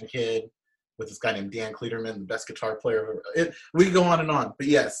called Dan Kid with this guy named Dan Cleaterman, the best guitar player ever. We can go on and on. But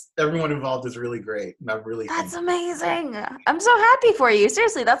yes, everyone involved is really great. And I'm really That's amazing. I'm so happy for you.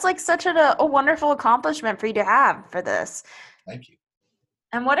 Seriously, that's like such a wonderful accomplishment for you to have for this. Thank you.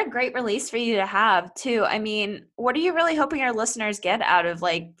 And what a great release for you to have, too. I mean, what are you really hoping our listeners get out of,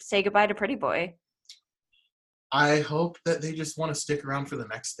 like, Say Goodbye to Pretty Boy? I hope that they just want to stick around for the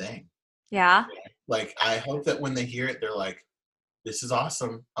next thing. Yeah? Like, I hope that when they hear it, they're like, this is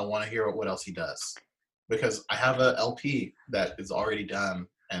awesome. I want to hear what else he does. Because I have a LP that is already done,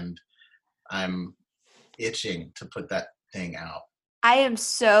 and I'm itching to put that thing out. I am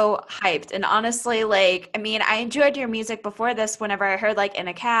so hyped. And honestly, like, I mean, I enjoyed your music before this whenever I heard, like, In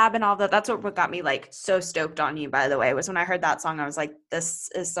a Cab and all that. That's what got me, like, so stoked on you, by the way, was when I heard that song. I was like, this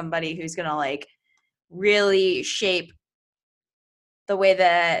is somebody who's going to, like, really shape the way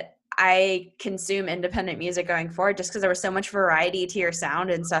that I consume independent music going forward, just because there was so much variety to your sound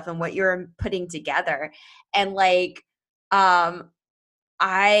and stuff and what you're putting together. And, like, I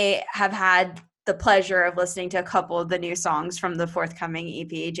have had the pleasure of listening to a couple of the new songs from the forthcoming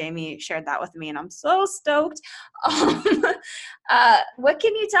EP. Jamie shared that with me, and I'm so stoked. What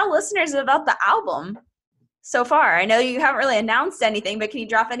can you tell listeners about the album so far? I know you haven't really announced anything, but can you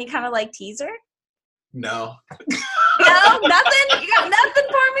drop any kind of like teaser? No. No, nothing? You got nothing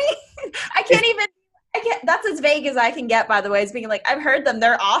for me? I can't, that's as vague as I can get, by the way, is being like, I've heard them,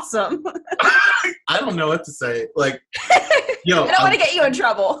 they're awesome. I don't know what to say. Like, yo, I don't want to get you in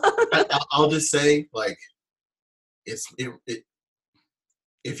trouble. I'll just say, like, if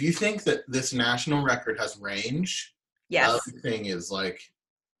you think that this national record has range, Yes. the other thing is like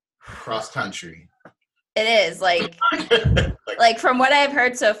cross country. It is like from what I've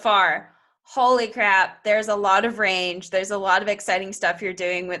heard so far, holy crap, there's a lot of range. There's a lot of exciting stuff you're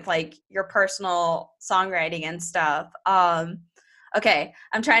doing with like your personal songwriting and stuff. Okay,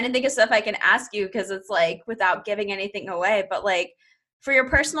 I'm trying to think of stuff I can ask you because it's like without giving anything away, but like for your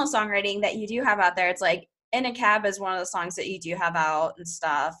personal songwriting that you do have out there, it's like In a Cab is one of the songs that you do have out and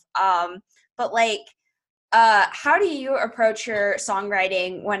stuff. But like, how do you approach your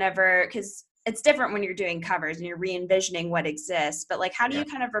songwriting whenever, because it's different when you're doing covers and you're re-envisioning what exists, but like, how do you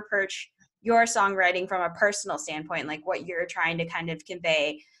kind of approach your songwriting from a personal standpoint, like what you're trying to kind of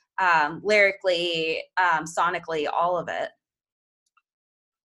convey lyrically, sonically, all of it?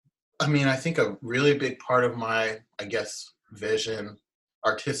 I mean, I think a really big part of my, I guess, vision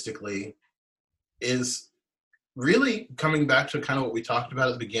artistically is really coming back to kind of what we talked about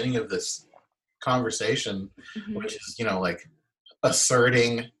at the beginning of this conversation, which is, you know, like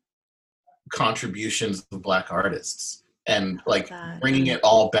asserting contributions of Black artists and like bringing it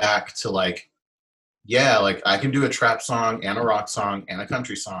all back to like, yeah, like I can do a trap song and a rock song and a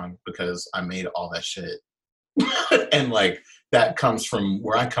country song because I made all that shit. And like that comes from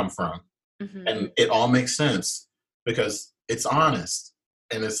where I come from. And it all makes sense because it's honest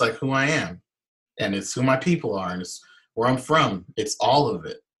and it's like who I am and it's who my people are and it's where I'm from. It's all of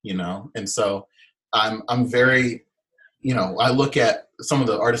it, you know? And so I'm very, you know, I look at some of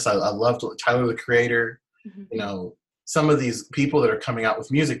the artists I love, Tyler, the Creator, you know, some of these people that are coming out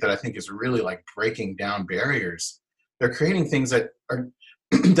with music that I think is really like breaking down barriers. They're creating things that are,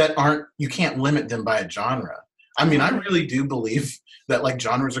 that aren't, you can't limit them by a genre. I mean, I really do believe that like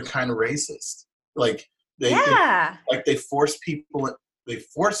genres are kind of racist. Like they force people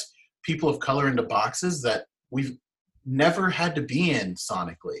of color into boxes that we've never had to be in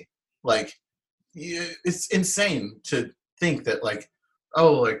sonically. Like it's insane to think that like,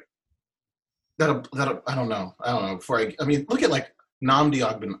 oh, like that I don't know. I mean, look at like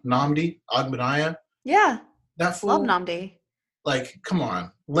Nnamdi Ogbenaya. Yeah. That fool. Love Nnamdi. Like, come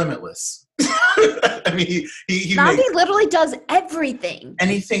on, Limitless. I mean, he Nnamdi literally does everything.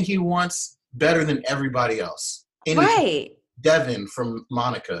 Anything he wants better than everybody else. Right. Devin from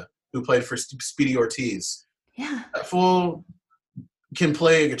Monica, who played for Speedy Ortiz. Yeah. That fool can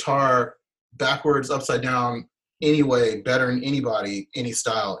play a guitar backwards, upside down, any way, better than anybody, any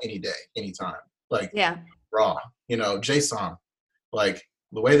style, any day, anytime. Like, raw. You know, J-Song, like,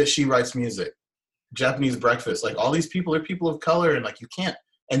 the way that she writes music, Japanese Breakfast, like, all these people are people of color, and, like, you can't,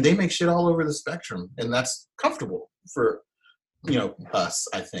 and they make shit all over the spectrum, and that's comfortable for, you know, us,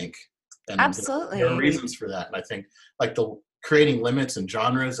 I think. And absolutely. There are reasons for that, and I think, like, the creating limits and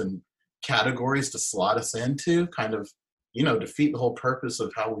genres and categories to slot us into kind of, you know, defeat the whole purpose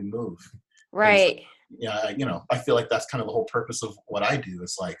of how we move. Right. yeah, I feel like that's kind of the whole purpose of what I do,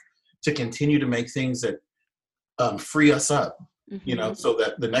 is like to continue to make things that free us up, so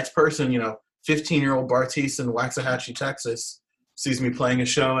that the next person, 15-year-old Bartiz in Waxahachie, Texas, sees me playing a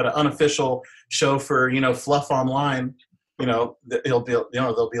show at an unofficial show for, Fluff Online, they'll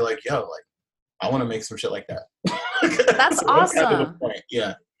be like, yo, like, I want to make some shit like that. That's so awesome. That's kind of the point.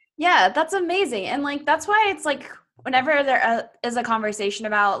 Yeah. Yeah, that's amazing. And like, that's why it's like, whenever there is a conversation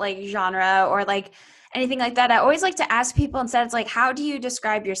about like genre or like anything like that, I always like to ask people instead, it's like, how do you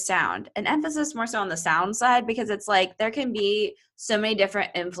describe your sound? An emphasis more so on the sound side, because it's like there can be so many different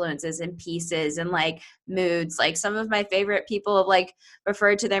influences and pieces and like moods. Like some of my favorite people have like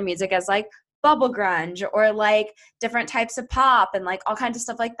referred to their music as like bubble grunge or like different types of pop and like all kinds of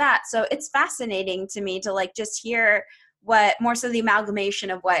stuff like that. So it's fascinating to me to like just hear what more so the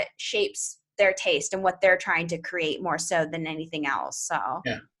amalgamation of what shapes their taste and what they're trying to create more so than anything else. So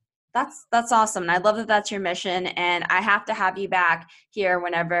yeah. That's awesome. And I love that that's your mission. And I have to have you back here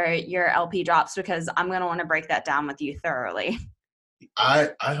whenever your LP drops, because I'm going to want to break that down with you thoroughly.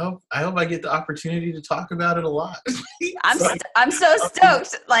 I hope I get the opportunity to talk about it a lot. I'm so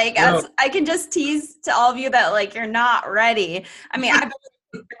stoked. Like I can just tease to all of you that like you're not ready. I mean, I've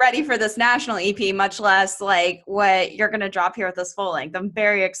been ready for this national EP, much less like what you're going to drop here with this full length. I'm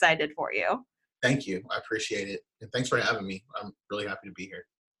very excited for you. Thank you. I appreciate it. And thanks for having me. I'm really happy to be here.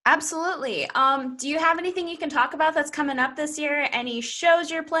 Absolutely. Do you have anything you can talk about that's coming up this year? Any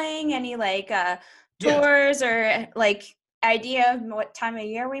shows you're playing? Any like tours or like idea of what time of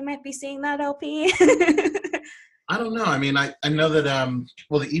year we might be seeing that LP? I don't know. I mean, I know that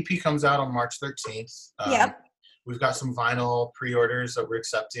the EP comes out on March 13th. Yep. We've got some vinyl pre-orders that we're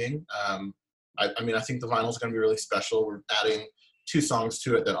accepting. I think the vinyl is going to be really special. We're adding 2 songs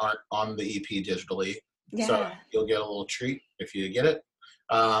to it that aren't on the EP digitally. Yeah. So you'll get a little treat if you get it.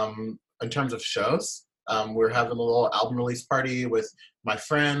 In terms of shows, we're having a little album release party with my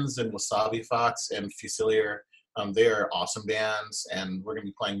friends and Wasabi Fox and Fusilier. They are awesome bands, and we're going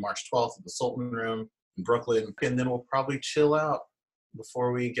to be playing March 12th at the Sultan Room in Brooklyn, and then we'll probably chill out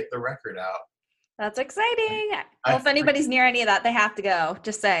before we get the record out. That's exciting. Well, if anybody's near any of that, they have to go.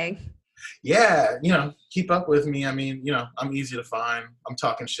 Just saying. Yeah, keep up with me. I mean, I'm easy to find. I'm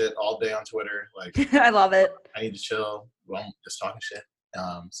talking shit all day on Twitter. Like, I love it. I need to chill. Well, I'm just talking shit.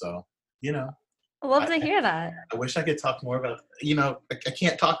 So, I love to hear that. I wish I could talk more about, I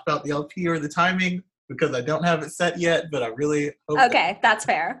can't talk about the LP or the timing because I don't have it set yet, but I really hope. Okay, that's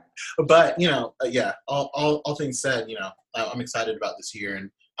fair. But, yeah, all things said, I'm excited about this year,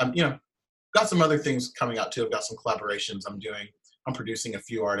 and I'm, got some other things coming out too. I've got some collaborations I'm doing. I'm producing a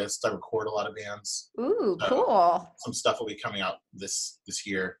few artists. I record a lot of bands. Ooh, cool. Some stuff will be coming out this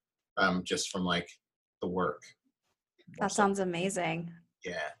year, just from like the work. That sounds amazing.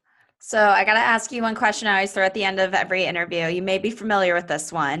 Yeah. So I got to ask you one question I always throw at the end of every interview. You may be familiar with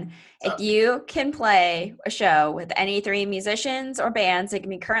this one. If you can play a show with any 3 musicians or bands that can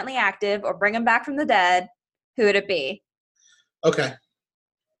be currently active or bring them back from the dead, who would it be? Okay.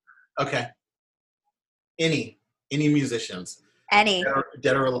 Any musicians. Any.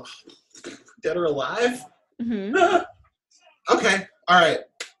 Dead or alive? Mm-hmm. Okay. All right.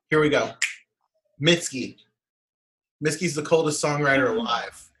 Here we go. Mitski. Mitski's the coldest songwriter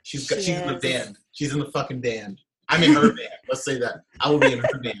alive. She's in the band. She's in the fucking band. I'm in her band. Let's say that. I will be in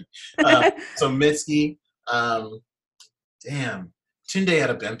her band. So Mitski, damn. Tunde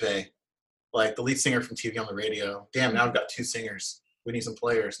Adebempe, like the lead singer from TV on the Radio. Damn, now I've got 2 singers. We need some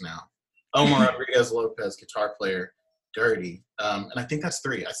players now. Omar Rodriguez Lopez, guitar player. Dirty. And I think that's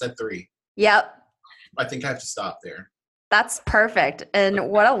 3. I said 3. Yep. I think I have to stop there. That's perfect. And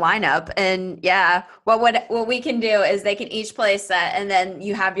what a lineup. And yeah, what we can do is they can each play a set and then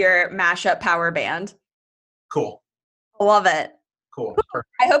you have your mashup power band. Cool. Love it. Cool. Perfect.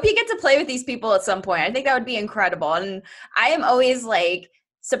 I hope you get to play with these people at some point. I think that would be incredible. And I am always like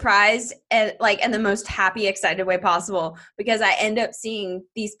surprised and like in the most happy, excited way possible, because I end up seeing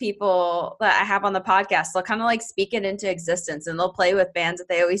these people that I have on the podcast. They'll kind of like speak it into existence and they'll play with bands that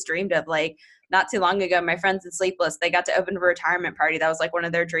they always dreamed of. Like not too long ago, my friends in Sleepless, they got to open a retirement party. That was like one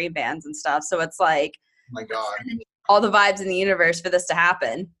of their dream bands and stuff. So it's like, oh my God, all the vibes in the universe for this to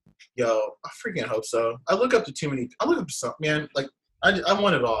happen. Yo, I freaking hope so. I look up to some, man, like I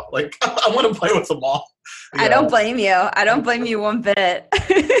want it all. Like I want to play with them all. I don't blame you. I don't blame you one bit.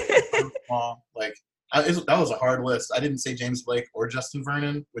 Like that was a hard list. I didn't say James Blake or Justin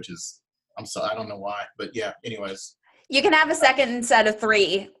Vernon, which is, I don't know why, but yeah, anyways. You can have a second set of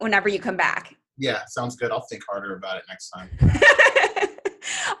 3 whenever you come back. Yeah, sounds good. I'll think harder about it next time.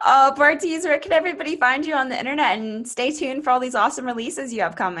 Bartiz, where can everybody find you on the internet? And stay tuned for all these awesome releases you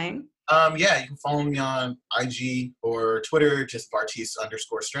have coming. Yeah, you can follow me on IG or Twitter, just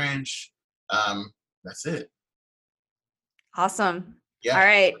Bartise_Strange. That's it. Awesome. Yeah. All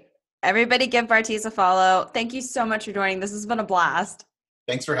right. Everybody give Bartise a follow. Thank you so much for joining. This has been a blast.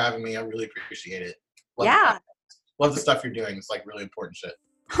 Thanks for having me. I really appreciate it. Yeah. Love the stuff you're doing. It's like really important shit.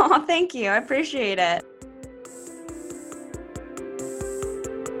 Oh, thank you. I appreciate it.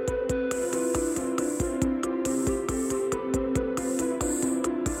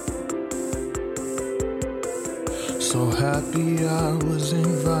 So happy I was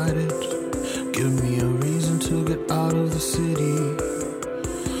invited. Give me a reason to get out of the city.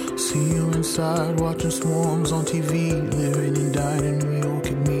 See you inside watching swarms on TV. Living and dying in New York,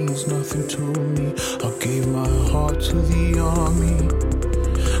 it means nothing to me. I gave my heart to the army.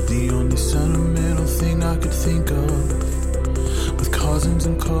 The only sentimental thing I could think of. With cousins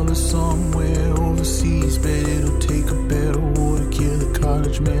in color somewhere overseas. Bet it'll take a better war to kill a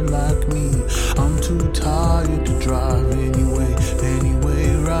college man like me. I'm too tired to drive anyway.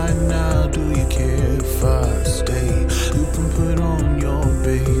 Anyway, right now, do you care if I stay? You can put on your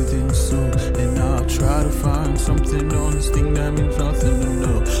bathing suit, and I'll try to find something on this thing that means nothing to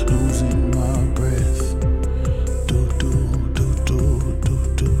know. Losing my breath. Do do do do do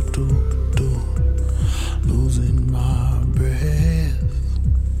do do do. Losing my breath.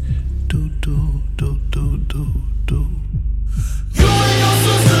 Do do do do do do. You and your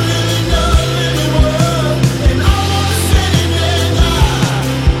sister living in a living world, and I wanna sit in there and die.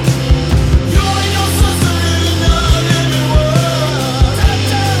 You and your sister living in a living world. Da,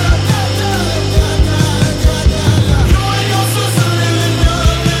 da, da, da, da, da, da, da. You and your sister living in a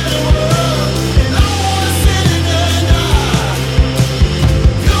living world, and I wanna sit in there and die.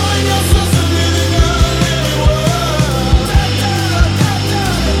 You and your sister living in a living world. Da, da, da, da, da,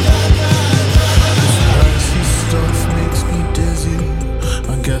 da, da. This stuff makes me dizzy.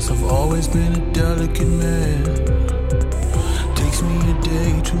 I guess I've always been a delicate man. Takes me a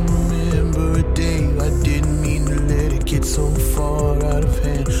day to remember a day I didn't mean to let it get so far out of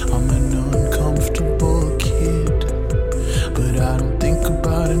hand. I'm an uncomfortable kid, but I don't think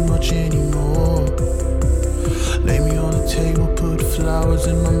about it much anymore. Lay me on the table, put flowers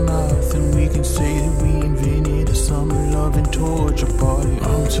in my mouth, and we can say that we invented a summer loving torture party.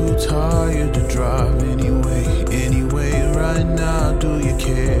 I'm too tired to drive anyway. Anyway, right now, do you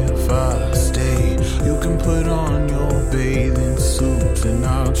care if I stay? You can put on your bathing suit, and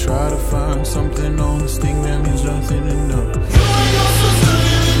I'll try to find something on this thing that means nothing to know. You and your sister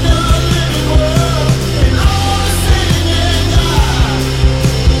living in a living world, and I wanna sit in there and die.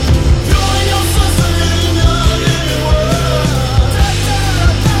 You and your sister living in a living world. Da, da, da,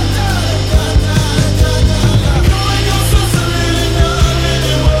 da, da, da, da, da. You and your sister living in a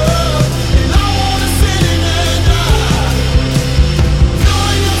living world, and I wanna sit in there and die. You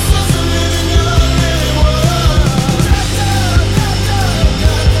and your sister living in a living world. Da, da, da, da, da, da, da.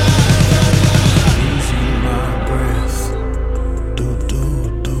 Losing my breath. Do do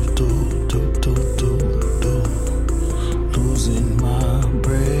do do do do do do. Losing my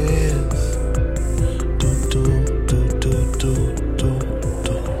breath. Do do do do do do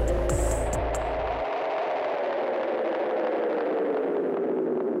do.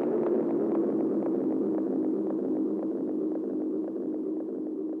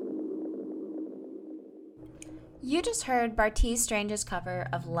 You just heard Bartise Strange's cover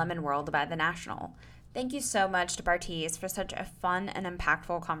of Lemon World by The National. Thank you so much to Bartise for such a fun and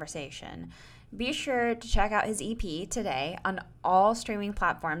impactful conversation. Be sure to check out his EP today on all streaming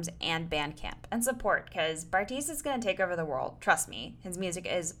platforms and Bandcamp and support, because Bartise is going to take over the world. Trust me, his music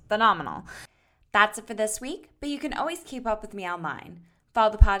is phenomenal. That's it for this week, but you can always keep up with me online.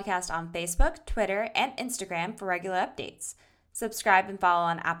 Follow the podcast on Facebook, Twitter, and Instagram for regular updates. Subscribe and follow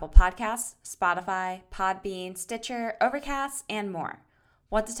on Apple Podcasts, Spotify, Podbean, Stitcher, Overcast, and more.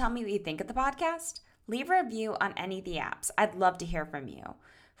 Want to tell me what you think of the podcast? Leave a review on any of the apps. I'd love to hear from you.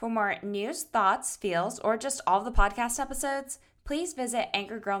 For more news, thoughts, feels, or just all of the podcast episodes, please visit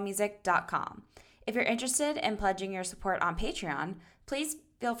anchorgirlmusic.com. If you're interested in pledging your support on Patreon, please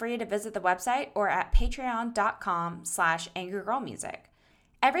feel free to visit the website or at patreon.com/anchorgirlmusic.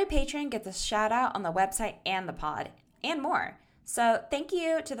 Every patron gets a shout out on the website and the pod, and more. So thank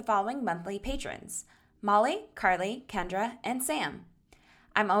you to the following monthly patrons: Molly, Carly, Kendra, and Sam.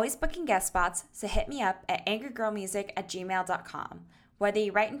 I'm always booking guest spots, so hit me up at anchorgirlmusic@gmail.com. Whether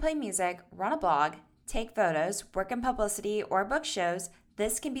you write and play music, run a blog, take photos, work in publicity, or book shows,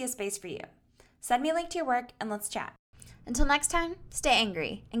 this can be a space for you. Send me a link to your work and let's chat. Until next time, stay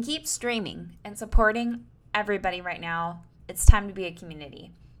angry and keep streaming and supporting everybody right now. It's time to be a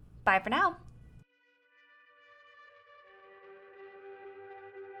community. Bye for now.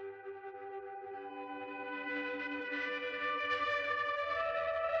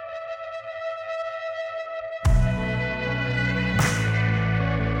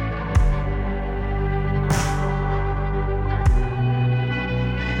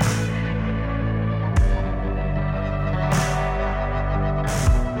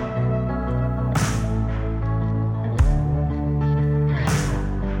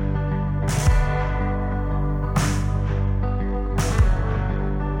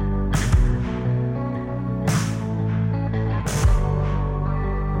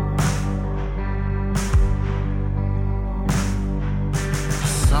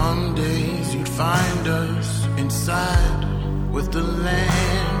 Some days you'd find us inside with the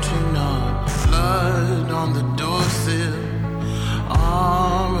lantern on, blood on the doorsill,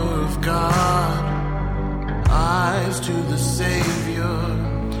 armor of God, eyes to the Savior,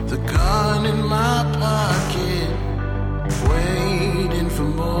 the gun in my pocket.